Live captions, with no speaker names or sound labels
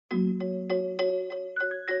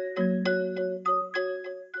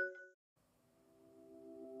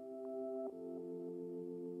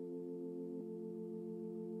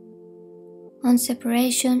on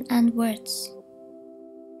separation and words.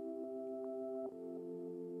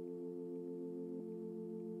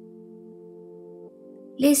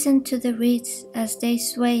 Listen to the reeds as they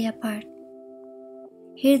sway apart.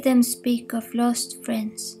 Hear them speak of lost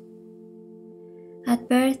friends. At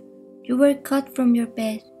birth, you were cut from your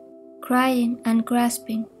bed, crying and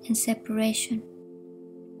grasping in separation.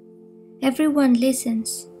 Everyone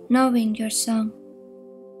listens, knowing your song.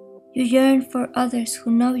 You yearn for others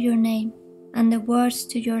who know your name and the words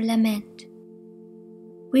to your lament.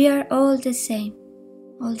 We are all the same,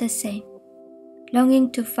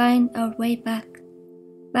 longing to find our way back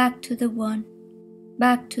to the one,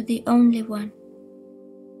 back to the only one.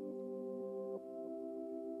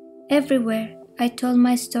 Everywhere I told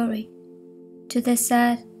my story, to the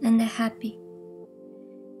sad and the happy.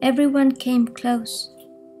 Everyone came close,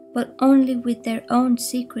 but only with their own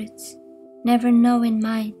secrets, never knowing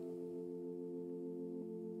mine.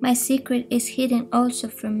 My secret is hidden also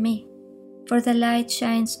from me, for the light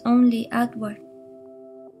shines only outward.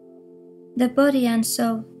 The body and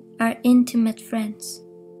soul are intimate friends,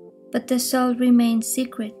 but the soul remains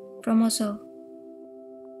secret from us all.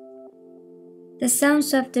 The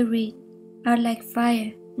sounds of the reed are like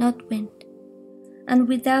fire, not wind, and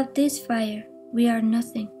without this fire we are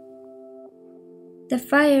nothing. The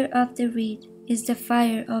fire of the reed is the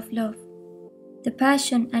fire of love. The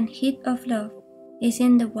passion and heat of love is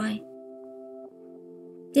in the wine.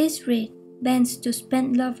 This reed bends to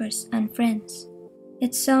spent lovers and friends.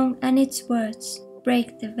 Its song and its words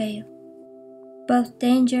break the veil. Both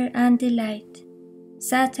danger and delight,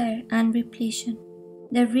 satire and repletion,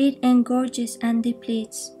 the reed engorges and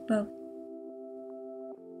depletes both.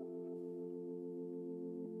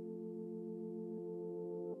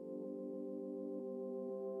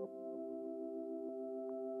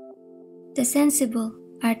 The sensible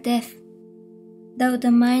are deaf, though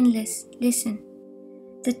the mindless listen.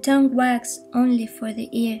 The tongue wags only for the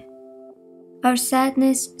ear. Our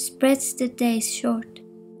sadness spreads the days short,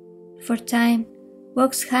 for time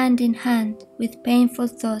walks hand in hand with painful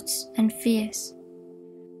thoughts and fears.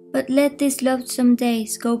 But let these loathsome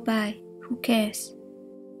days go by, who cares?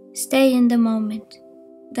 Stay in the moment,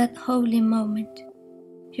 that holy moment,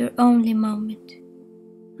 your only moment,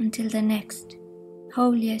 until the next,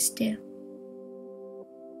 holier still.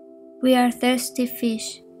 We are thirsty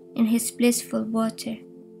fish in his blissful water,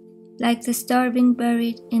 like the starving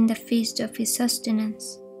buried in the feast of his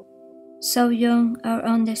sustenance. So young our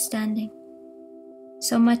understanding,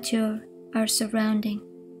 so mature our surrounding.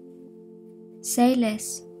 Say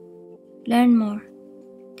less, learn more,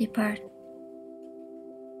 depart.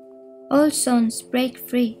 All sons break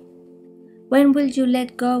free. When will you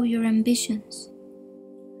let go your ambitions?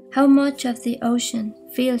 How much of the ocean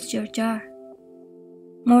fills your jar?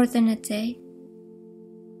 More than a day?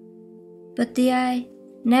 But the eye,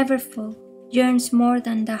 never full, yearns more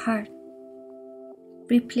than the heart.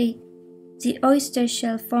 Replete, the oyster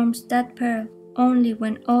shell forms that pearl only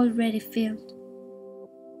when already filled.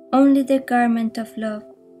 Only the garment of love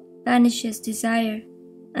banishes desire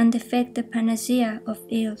and effect the panacea of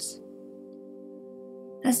ills.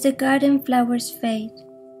 As the garden flowers fade,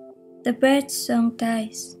 the bird's song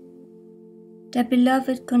dies. The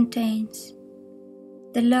beloved contains,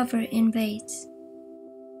 the lover invades,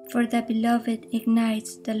 for the beloved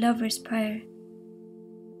ignites the lover's pyre.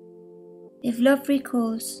 If love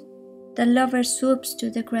recalls, the lover swoops to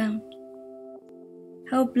the ground.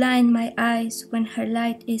 How blind my eyes when her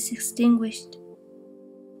light is extinguished.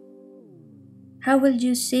 How will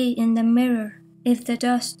you see in the mirror if the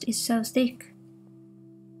dust is so thick?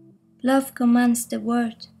 Love commands the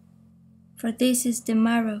word, for this is the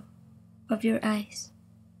marrow of your eyes.